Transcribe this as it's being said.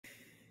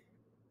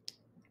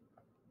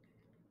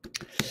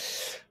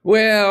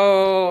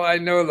Well, I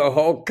know the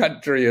whole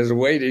country is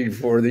waiting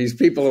for these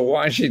people in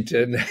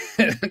Washington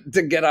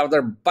to get out of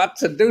their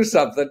butts and do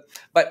something.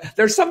 But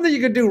there's something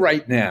you can do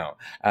right now.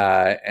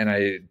 And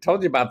I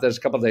told you about this a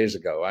couple of days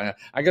ago.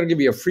 I'm going to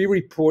give you a free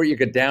report you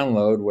could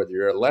download, whether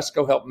you're a Let's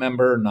Go Help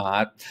member or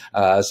not.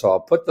 So I'll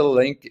put the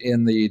link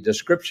in the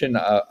description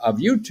of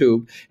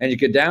YouTube, and you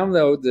could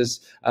download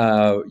this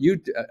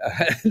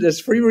this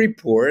free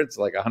report. It's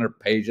like 100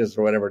 pages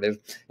or whatever it is.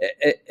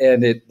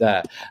 And it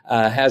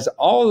has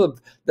all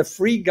of the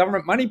free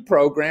government money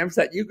programs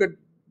that you could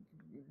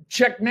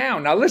check now.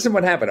 Now, listen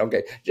what happened.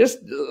 Okay, just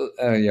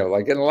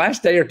like in the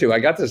last day or two, I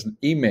got this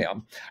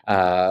email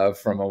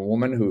from a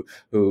woman who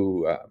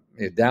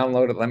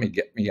downloaded. Let me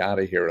get me out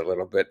of here a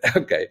little bit.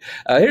 Okay,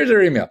 here's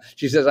her email.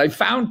 She says, "I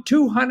found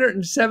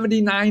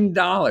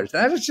 $279.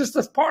 That is just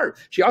the part.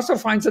 She also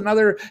finds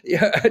another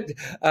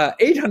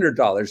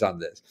 $800 on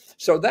this.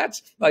 So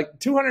that's like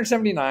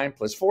 279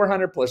 plus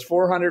 400 plus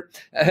 400.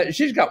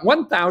 She's got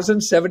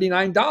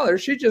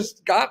 $1,079. She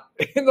just got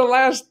in the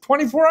last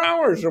 24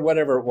 hours or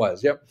whatever it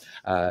was. Yep.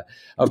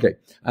 Okay.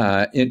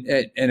 And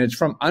it's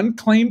from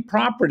unclaimed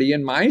property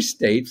in my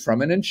state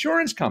from an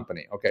insurance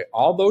company. Okay.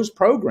 All those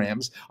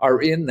programs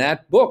are in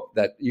that book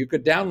that you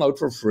could download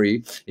for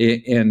free.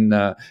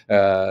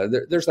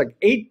 There's like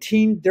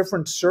 18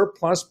 different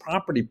surplus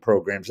property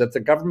programs that the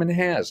government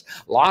has.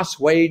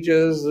 Lost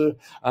wages,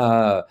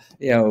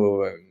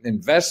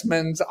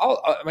 investments.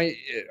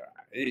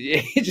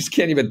 You just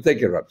can't even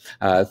think of it.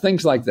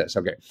 Things like this.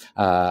 Okay.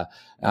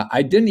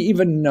 I didn't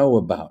even know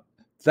about.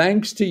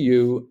 Thanks to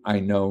you, I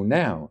know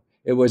now.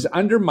 It was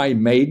under my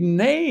maiden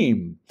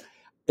name.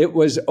 It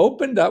was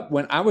opened up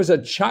when I was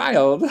a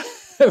child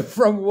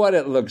from what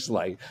it looks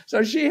like.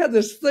 So she had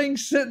this thing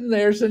sitting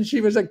there since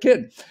she was a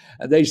kid.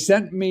 They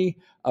sent me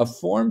a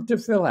form to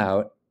fill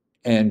out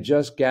and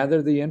just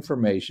gather the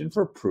information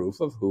for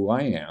proof of who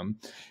I am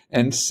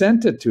and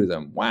sent it to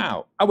them.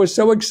 Wow. I was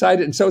so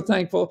excited and so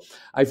thankful.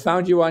 I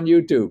found you on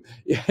YouTube.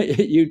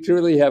 You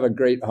truly have a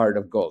great heart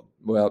of gold.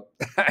 Well,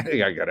 I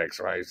think I got to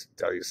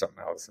tell you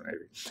something else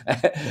maybe.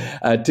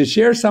 To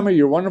share some of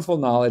your wonderful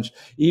knowledge,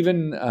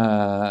 even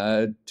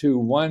to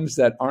ones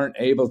that aren't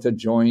able to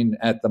join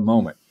at the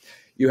moment.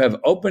 You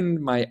have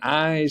opened my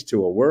eyes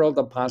to a world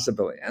of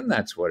possibility. And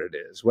that's what it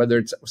is, whether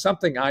it's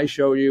something I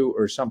show you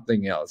or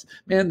something else.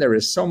 Man, there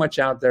is so much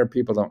out there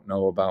people don't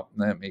know about.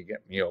 Let me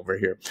get me over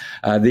here.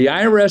 The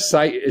IRS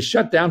site is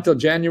shut down till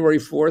January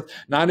 4th,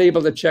 not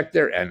able to check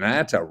there. And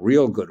that's a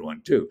real good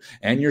one, too.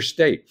 And your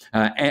state.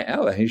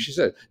 She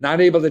said, not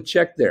able to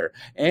check there.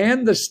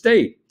 And the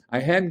state. I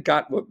hadn't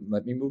got,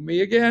 let me move me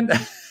again.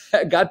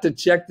 Got to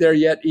check there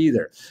yet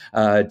either.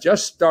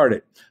 Just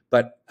started.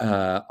 But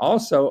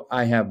also,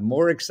 I have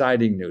more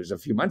exciting news. A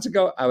few months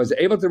ago, I was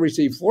able to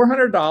receive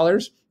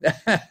 $400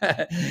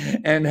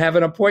 and have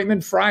an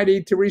appointment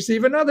Friday to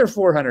receive another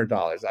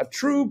 $400. A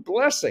true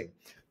blessing.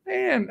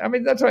 Man, I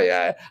mean, that's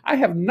why I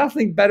have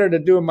nothing better to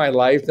do in my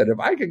life than if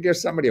I could give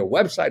somebody a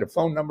website, a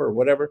phone number, or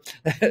whatever,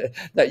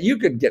 that you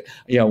could get,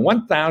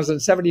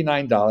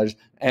 $1,079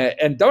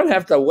 and don't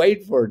have to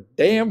wait for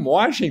damn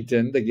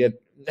Washington to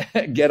get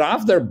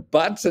off their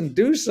butts and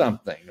do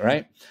something,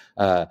 right?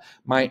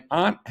 My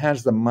aunt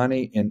has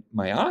money in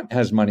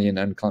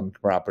unclaimed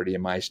property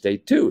in my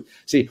state too.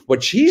 See,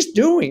 what she's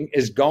doing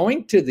is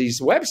going to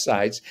these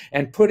websites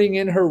and putting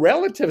in her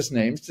relatives'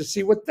 names to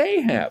see what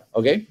they have.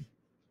 Okay.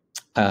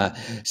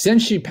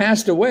 Since she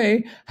passed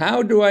away,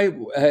 how would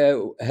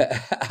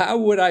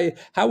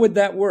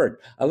that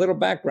work? A little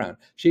background.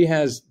 She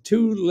has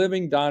 2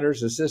 living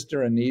daughters, a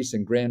sister, a niece,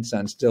 and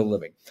grandson still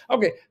living.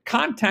 Okay.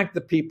 Contact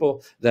the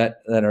people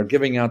that are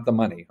giving out the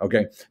money.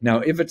 Okay. Now,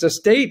 if it's a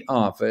state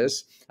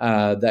office,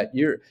 contact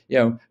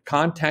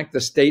the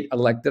state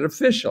elected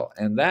official.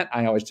 And that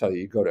I always tell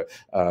you go to,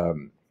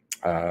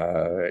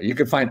 you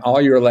can find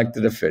all your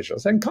elected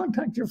officials and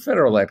contact your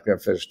federal elected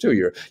officials too,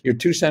 your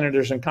 2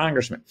 senators and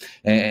congressmen.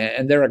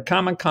 And they're at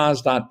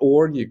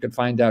commoncause.org. You can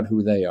find out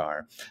who they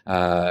are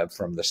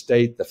from the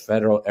state, the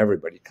federal,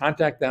 everybody.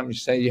 Contact them. You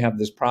say you have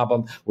this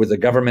problem with a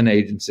government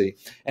agency,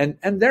 and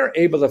they're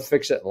able to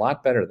fix it a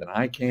lot better than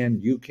I can,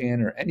 you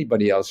can, or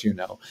anybody else you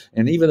know.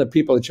 And even the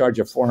people that charge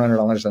you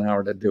 $400 an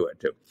hour to do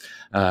it too.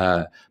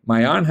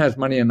 My aunt has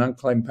money in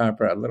unclaimed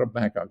property. A little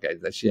back. Okay,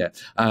 that's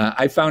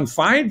I found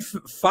five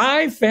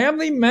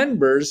family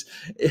members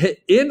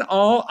in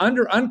all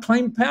under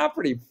unclaimed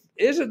property.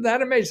 Isn't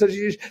that amazing? So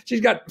she's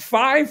got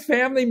 5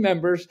 family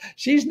members.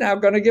 She's now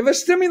going to give a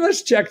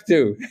stimulus check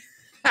to.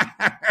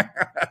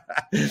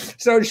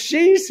 So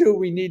she's who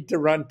we need to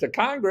run to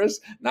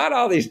Congress, not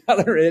all these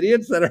other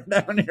idiots that are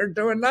down here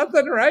doing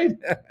nothing, right?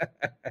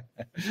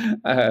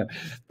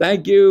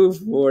 Thank you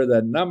for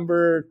the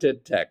number to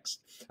text.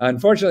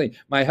 Unfortunately,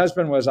 my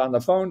husband was on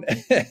the phone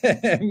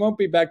and won't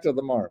be back till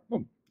tomorrow.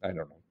 I don't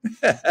know.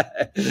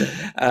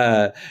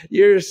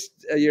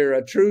 You're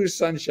a true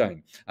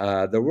sunshine.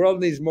 The world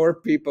needs more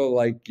people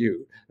like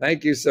you.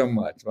 Thank you so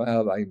much.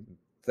 Well, I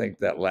think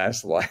that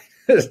last line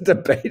It's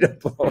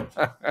debatable.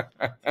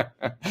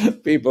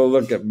 People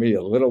look at me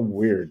a little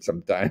weird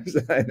sometimes.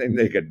 I think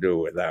they could do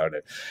without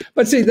it.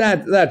 But see,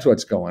 that's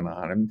what's going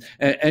on.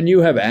 And you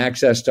have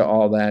access to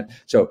all that.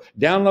 So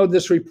download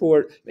this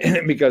report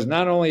because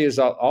not only is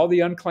all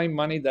the unclaimed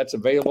money that's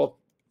available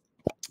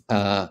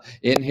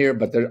in here,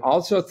 but there are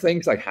also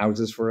things like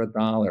houses for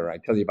 $1. I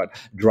tell you about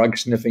drug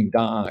sniffing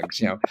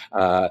dogs.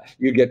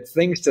 You get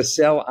things to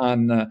sell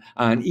on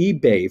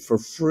eBay for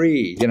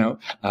free.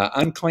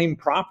 Unclaimed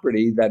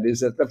property that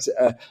is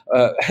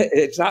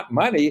it's not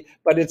money,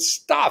 but it's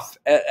stuff.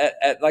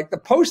 Like the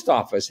post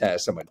office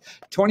has someone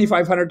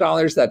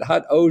 $2,500 that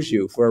HUD owes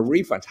you for a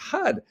refund.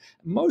 HUD.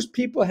 Most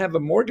people have a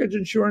mortgage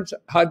insurance.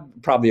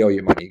 HUD probably owe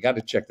you money. You got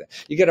to check that.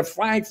 You get a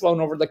flag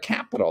flown over the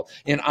Capitol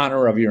in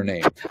honor of your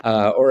name,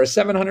 or a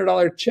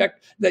 $700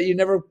 check that you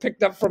never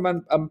picked up from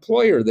an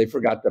employer they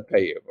forgot to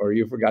pay you, or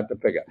you forgot to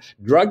pick up.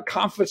 Drug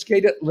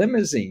confiscated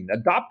limousine.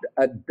 Adopt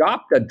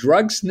a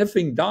drug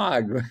sniffing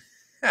dog.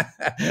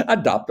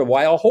 Adopt a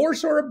wild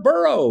horse or a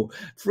burro.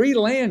 Free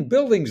land,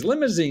 buildings,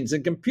 limousines,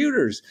 and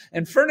computers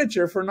and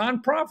furniture for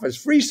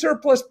nonprofits. Free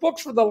surplus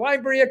books for the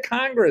Library of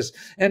Congress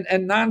and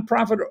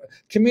nonprofit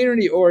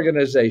community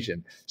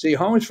organization. See,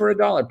 homes for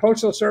 $1.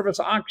 Postal Service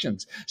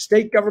auctions.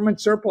 State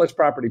government surplus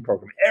property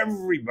program.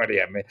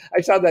 Everybody,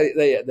 I saw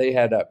that they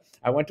had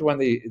I went to one of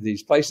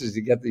these places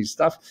to get these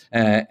stuff,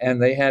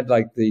 and they had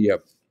like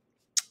the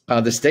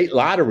state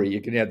lottery.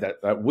 You can have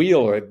that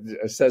wheel.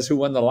 It says who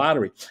won the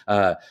lottery.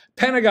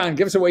 Pentagon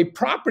gives away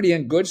property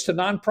and goods to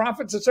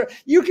nonprofits.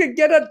 You could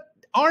get an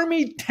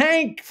Army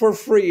tank for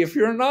free if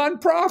you're a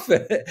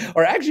nonprofit,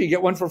 or actually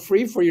get one for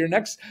free for your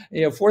next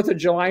 4th of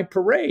July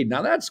parade.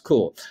 Now that's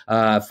cool.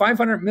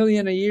 $500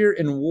 million a year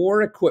in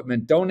war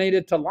equipment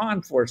donated to law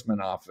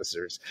enforcement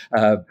officers.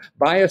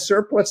 Buy a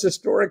surplus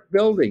historic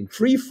building.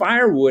 Free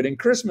firewood and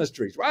Christmas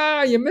trees.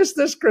 Wow, you missed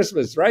this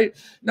Christmas, right?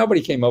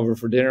 Nobody came over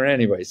for dinner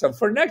anyway. So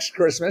for next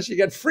Christmas, you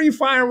get free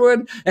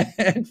firewood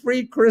and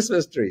free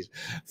Christmas trees.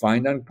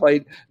 Find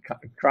unpaid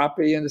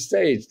property in the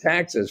stage,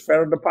 taxes,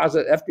 federal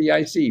deposit,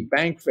 FDIC,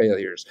 bank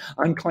failures,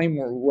 unclaimed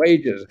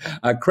wages,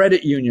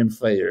 credit union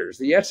failures,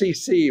 the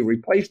SEC,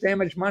 replace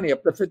damaged money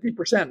up to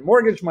 50%,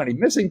 mortgage money,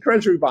 missing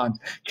treasury bonds,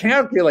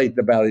 calculate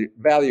the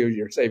value of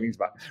your savings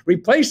bond,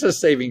 replace the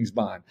savings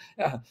bond.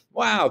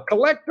 Wow,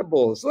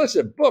 collectibles,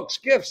 listen, books,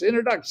 gifts,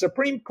 introduction,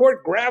 Supreme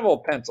Court gravel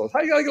pencils. How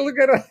do you look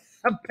at a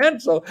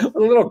pencil with a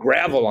little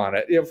gravel on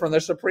it, from the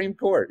Supreme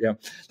Court.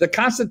 The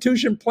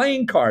Constitution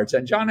playing cards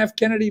and John F.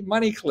 Kennedy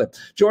money clip,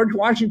 George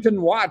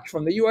Washington watch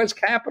from the U.S.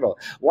 Capitol,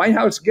 White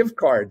House gift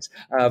cards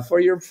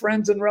for your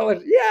friends and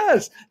relatives.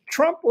 Yes,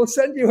 Trump will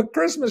send you a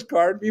Christmas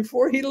card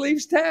before he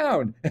leaves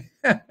town.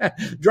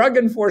 Drug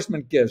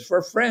enforcement gifts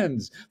for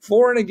friends,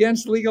 for and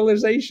against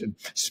legalization,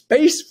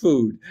 space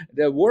food,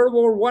 the World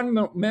War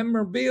I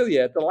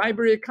memorabilia at the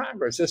Library of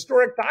Congress,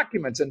 historic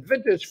documents and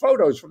vintage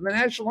photos from the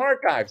National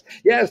Archives.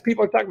 Yes,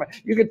 people are talking about,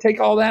 you could take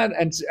all that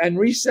and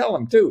resell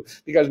them too,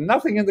 because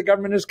nothing in the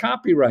government is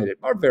copyrighted,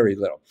 or very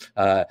little.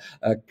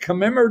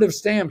 Commemorative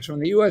stamps from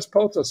the U.S.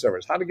 Postal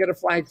Service, how to get a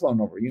flag flown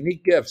over,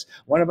 unique gifts,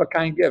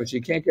 one-of-a-kind gifts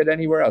you can't get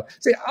anywhere else.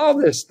 See, all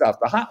this stuff,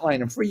 the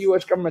hotline and free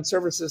U.S. government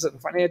services and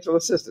financial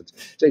assistance.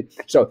 See,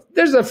 so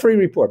there's a free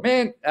report.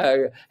 Man,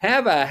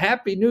 have a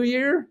happy new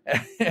year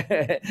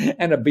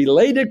and a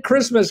belated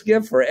Christmas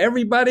gift for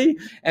everybody.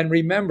 And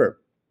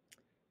remember,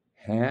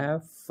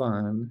 have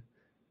fun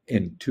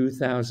in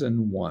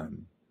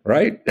 2001,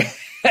 right?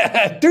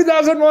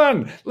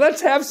 2001,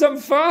 let's have some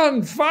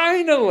fun,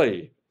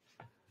 finally.